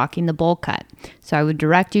think is rocking the bowl cut? So I would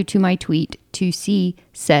direct you to my tweet to see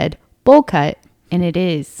said bowl cut, and it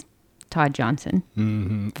is Todd Johnson.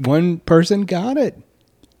 Mm-hmm. One person got it.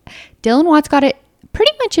 Dylan Watts got it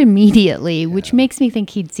pretty much immediately, which makes me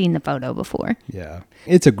think he'd seen the photo before. Yeah,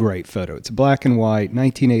 it's a great photo. It's black and white,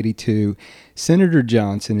 1982. Senator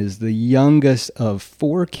Johnson is the youngest of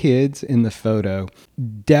 4 kids in the photo,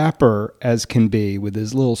 dapper as can be with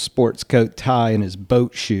his little sports coat tie and his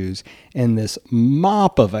boat shoes and this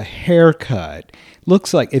mop of a haircut.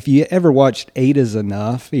 Looks like, if you ever watched 8 is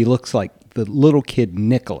Enough, he looks like the little kid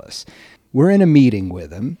Nicholas. We're in a meeting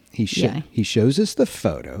with him. He shows us the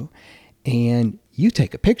photo, and you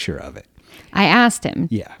take a picture of it. I asked him,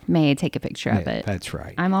 yeah, may I take a picture of it? That's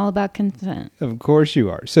right. I'm all about consent. Of course you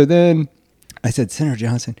are. So then I said, Senator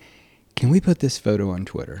Johnson, can we put this photo on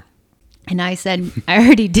Twitter? And I said, I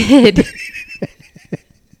already did.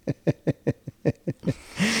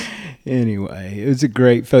 Anyway, it was a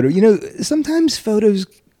great photo. You know, sometimes photos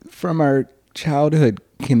from our childhood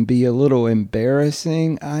can be a little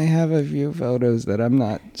embarrassing. I have a few photos that I'm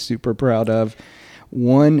not super proud of.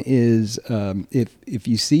 One is if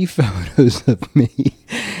you see photos of me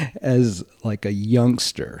as like a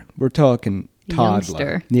youngster, we're talking toddler.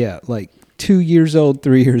 Youngster. Yeah, like 2 years old,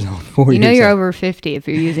 3 years old, 4 years old. You know you're over 50 if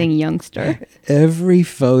you're using youngster. Every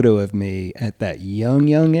photo of me at that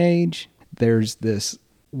young age, there's this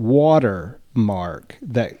watermark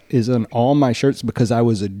that is on all my shirts because I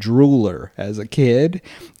was a drooler as a kid.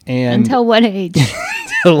 And until what age?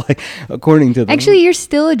 Like, according to the... Actually, you're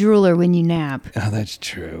still a drooler when you nap. Oh, that's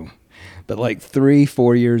true. But like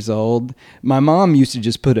 3-4 years old, my mom used to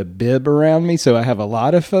just put a bib around me. So I have a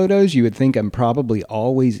lot of photos. You would think I'm probably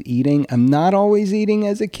always eating. I'm not always eating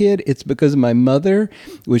as a kid. It's because my mother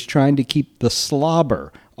was trying to keep the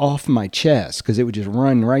slobber off my chest because it would just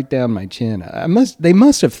run right down my chin. They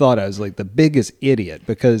must have thought I was like the biggest idiot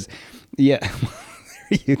because, yeah...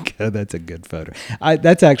 There you go. That's a good photo.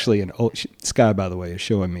 That's actually an old... Sky, by the way, is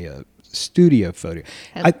showing me a studio photo.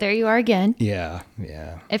 There you are again. Yeah.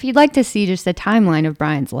 If you'd like to see just a timeline of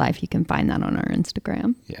Brian's life, you can find that on our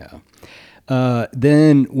Instagram. Yeah.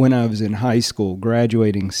 Then when I was in high school,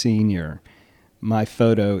 graduating senior, my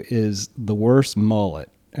photo is the worst mullet.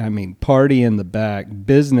 I mean, party in the back,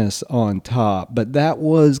 business on top. But that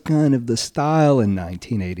was kind of the style in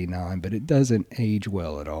 1989, but it doesn't age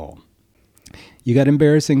well at all. You got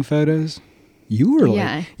embarrassing photos? You were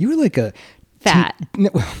like a fat. You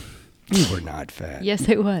were not fat. Yes,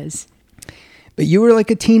 it was. But you were like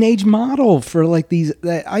a teenage model for like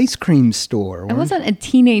that ice cream store. I wasn't a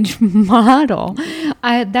teenage model.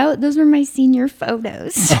 Those were my senior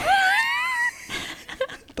photos.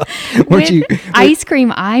 Ice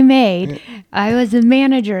cream I made. I was a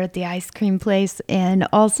manager at the ice cream place, and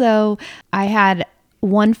also I had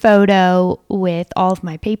one photo with all of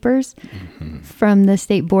my papers from the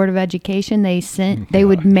State Board of Education. They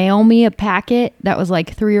would mail me a packet that was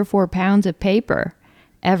like 3 or 4 pounds of paper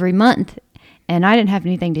every month. And I didn't have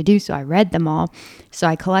anything to do, so I read them all. So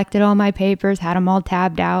I collected all my papers, had them all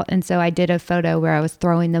tabbed out. And so I did a photo where I was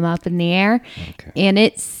throwing them up in the air. Okay. And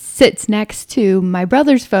it sits next to my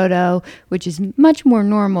brother's photo, which is much more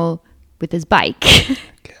normal with his bike.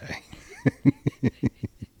 Okay.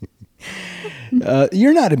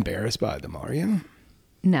 You're not embarrassed by them, are you?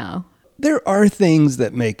 No. There are things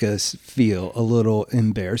that make us feel a little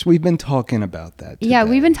embarrassed. We've been talking about that today. Yeah,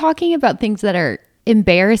 we've been talking about things that are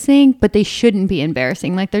embarrassing, but they shouldn't be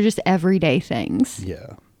embarrassing. Like they're just everyday things.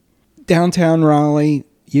 Yeah. Downtown Raleigh,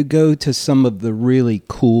 you go to some of the really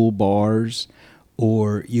cool bars,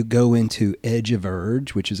 or you go into Edge of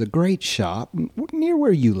Urge, which is a great shop near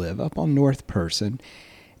where you live, up on North Person.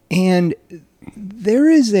 And there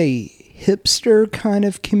is a hipster kind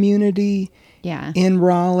of community in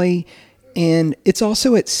Raleigh. And it's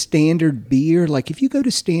also at Standard Beer. Like if you go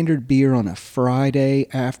to Standard Beer on a Friday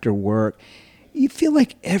after work, you feel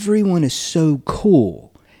like everyone is so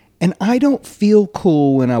cool. And I don't feel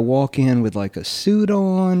cool when I walk in with like a suit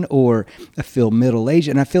on, or I feel middle-aged.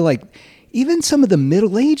 And I feel like even some of the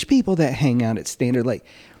middle-aged people that hang out at Standard, like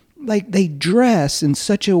they dress in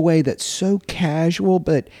such a way that's so casual,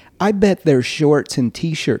 but I bet their shorts and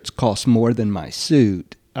T-shirts cost more than my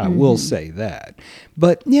suit. I will say that.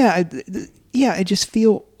 But yeah, I just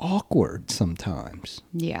feel awkward sometimes.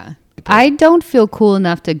 Yeah. I don't feel cool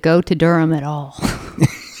enough to go to Durham at all.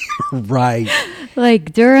 Right.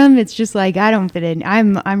 Like Durham, it's just like I don't fit in.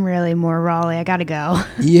 I'm really more Raleigh. I gotta go.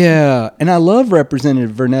 Yeah, and I love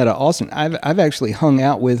Representative Vernetta Austin. I've actually hung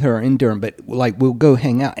out with her in Durham, but like we'll go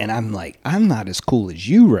hang out, and I'm like, I'm not as cool as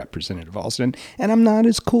you, Representative Austin, and I'm not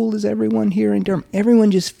as cool as everyone here in Durham.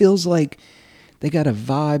 Everyone just feels like they got a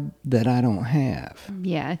vibe that I don't have.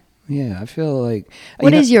 Yeah. Yeah, I feel like...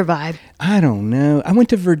 What is your vibe? I don't know. I went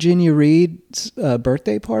to Virginia Reed's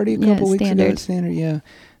birthday party a couple weeks ago at Standard. Yeah,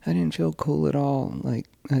 I didn't feel cool at all. Like,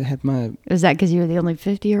 I had my... Was that because you were the only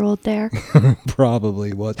 50-year-old there?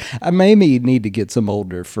 Probably was. I maybe need to get some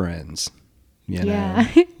older friends. You know? Yeah.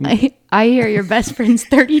 I hear your best friend's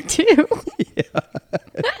 32. Yeah.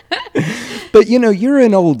 But, you know, you're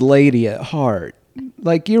an old lady at heart.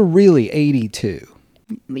 Like, you're really 82.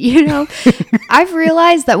 You know, I've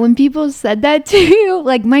realized that when people said that to you,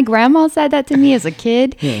 like my grandma said that to me as a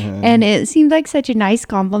kid, and it seemed like such a nice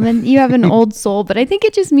compliment. You have an old soul, but I think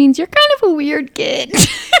it just means you're kind of a weird kid.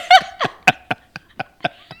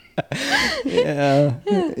 Yeah,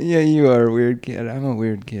 you are a weird kid. I'm a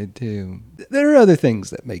weird kid too. There are other things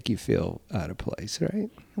that make you feel out of place, right?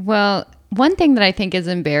 Well, one thing that I think is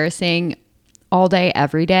embarrassing all day,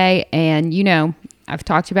 every day, and you know, I've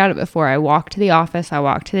talked about it before. I walk to the office. I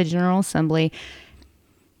walk to the General Assembly.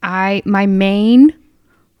 My main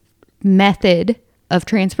method of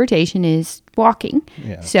transportation is walking.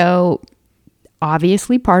 Yeah. So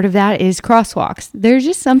obviously part of that is crosswalks. There's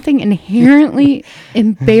just something inherently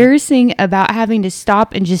embarrassing about having to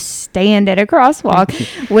stop and just stand at a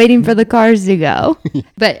crosswalk waiting for the cars to go.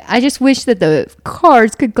 But I just wish that the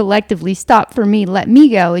cars could collectively stop for me, let me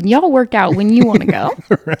go, and y'all work out when you want to go.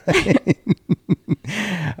 Right.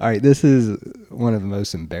 All right, this is one of the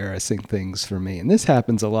most embarrassing things for me, and this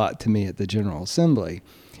happens a lot to me at the General Assembly.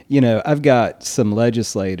 You know, I've got some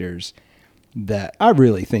legislators that I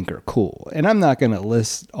really think are cool, and I'm not going to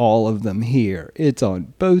list all of them here. It's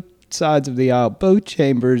on both sides of the aisle, both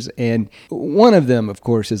chambers, and one of them, of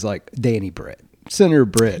course, is like Danny Britt, Senator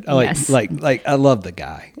Britt. I I love the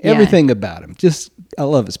guy, everything about him. Just I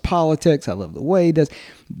love his politics. I love the way he does,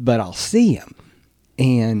 but I'll see him,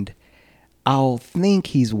 and I'll think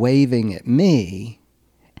he's waving at me,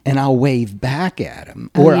 and I'll wave back at him.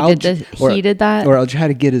 He did that? Or I'll try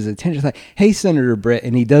to get his attention. Like, hey, Senator Britt,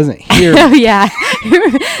 and he doesn't hear me. Oh, yeah.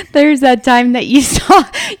 There's that time that you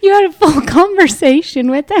had a full conversation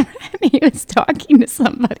with him, and he was talking to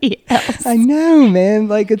somebody else. I know, man.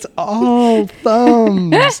 Like, it's all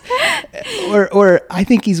thumbs. or I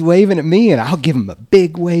think he's waving at me, and I'll give him a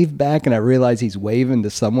big wave back, and I realize he's waving to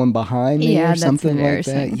someone behind me or something like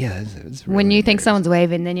that. Yeah, it's really when you think someone's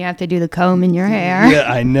waving, then you have to do the comb in your hair.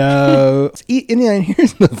 Yeah, I know. And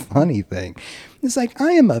here's the funny thing. It's like,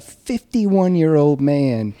 I am a 51-year-old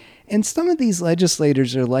man, and some of these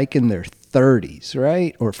legislators are like in their 30s,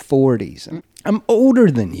 right? Or 40s. I'm older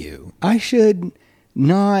than you. I should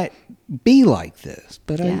not be like this,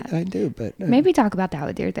 but I do. But maybe talk about that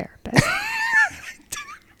with your therapist.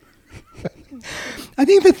 I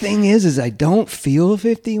think the thing is I don't feel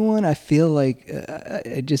 51. I feel like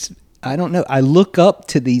I don't know. I look up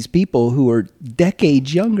to these people who are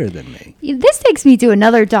decades younger than me. This takes me to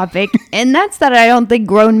another topic, and that's that I don't think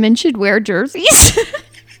grown men should wear jerseys.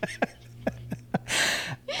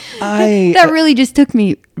 That really just took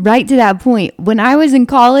me right to that point. When I was in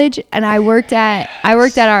college and I worked at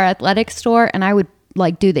our athletic store, and I would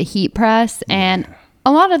like do the heat press, and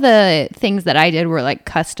a lot of the things that I did were like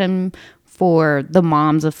custom for the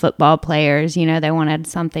moms of football players. You know, they wanted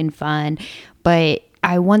something fun, but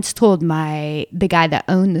I once told the guy that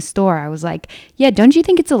owned the store, I was like, yeah, don't you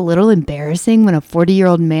think it's a little embarrassing when a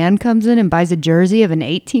 40-year-old man comes in and buys a jersey of an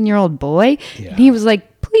 18-year-old boy? Yeah. And he was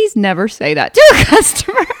like, please never say that to a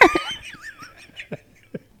customer.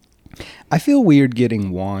 I feel weird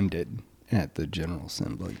getting wanded at the General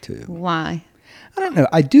Assembly, too. Why? I don't know.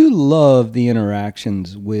 I do love the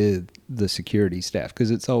interactions with the security staff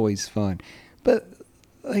because it's always fun. But,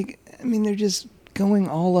 like, I mean, they're just going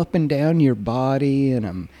all up and down your body, and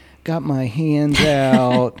I'm got my hands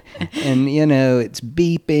out, and, you know, it's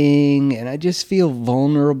beeping, and I just feel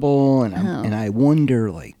vulnerable, and and I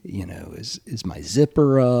wonder, like, you know, is my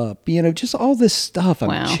zipper up? You know, just all this stuff.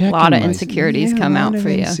 Wow, a lot of insecurities come out for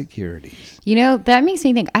you. Insecurities. You know, that makes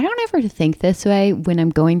me think, I don't ever think this way when I'm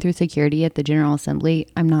going through security at the General Assembly.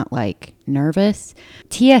 I'm not like nervous.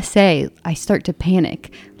 TSA, I start to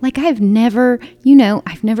panic. Like I've never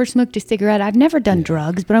smoked a cigarette. I've never done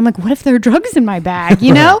drugs, but I'm like, what if there are drugs in my bag?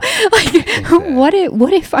 You know, like exactly.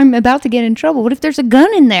 what if I'm about to get in trouble? What if there's a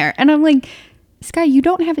gun in there? And I'm like, Sky, you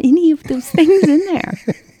don't have any of those things in there.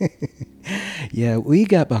 Yeah, we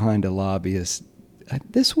got behind a lobbyist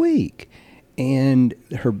this week. And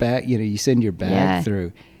her bag, you know, you send your bag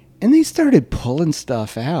through, and they started pulling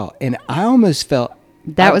stuff out. And I almost felt...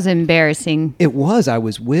 That was embarrassing. It was. I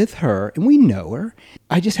was with her, and we know her.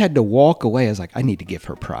 I just had to walk away. I was like, I need to give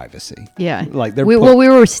her privacy. Yeah. Like we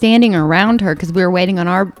were standing around her because we were waiting on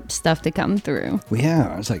our stuff to come through.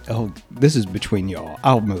 Yeah. I was like, oh, this is between y'all.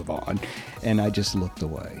 I'll move on. And I just looked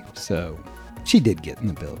away. So she did get in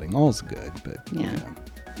the building. All's good. But, yeah. You know.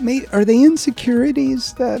 Are they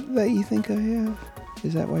insecurities that you think I have?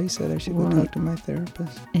 Is that why you said I should go talk to my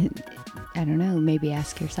therapist? I don't know. Maybe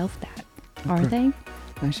ask yourself that. Are they?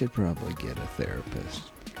 I should probably get a therapist.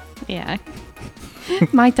 Yeah.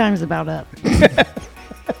 My time's about up.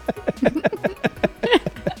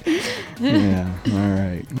 Yeah. All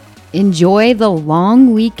right. Enjoy the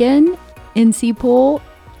long weekend in Seapool.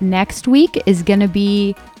 Next week is going to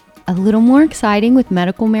be a little more exciting with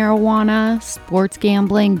medical marijuana, sports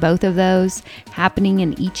gambling, both of those happening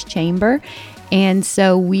in each chamber. And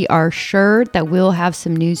so we are sure that we'll have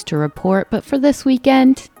some news to report. But for this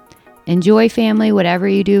weekend, enjoy family, whatever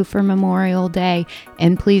you do for Memorial Day.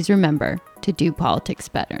 And please remember to do politics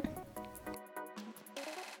better.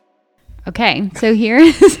 Okay, so here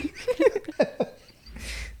is...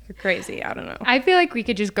 Crazy. I don't know. I feel like we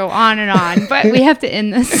could just go on and on, but we have to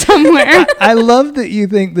end this somewhere. I love that you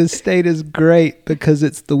think this state is great because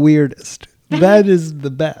it's the weirdest. That is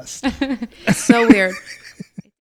the best. It's so weird.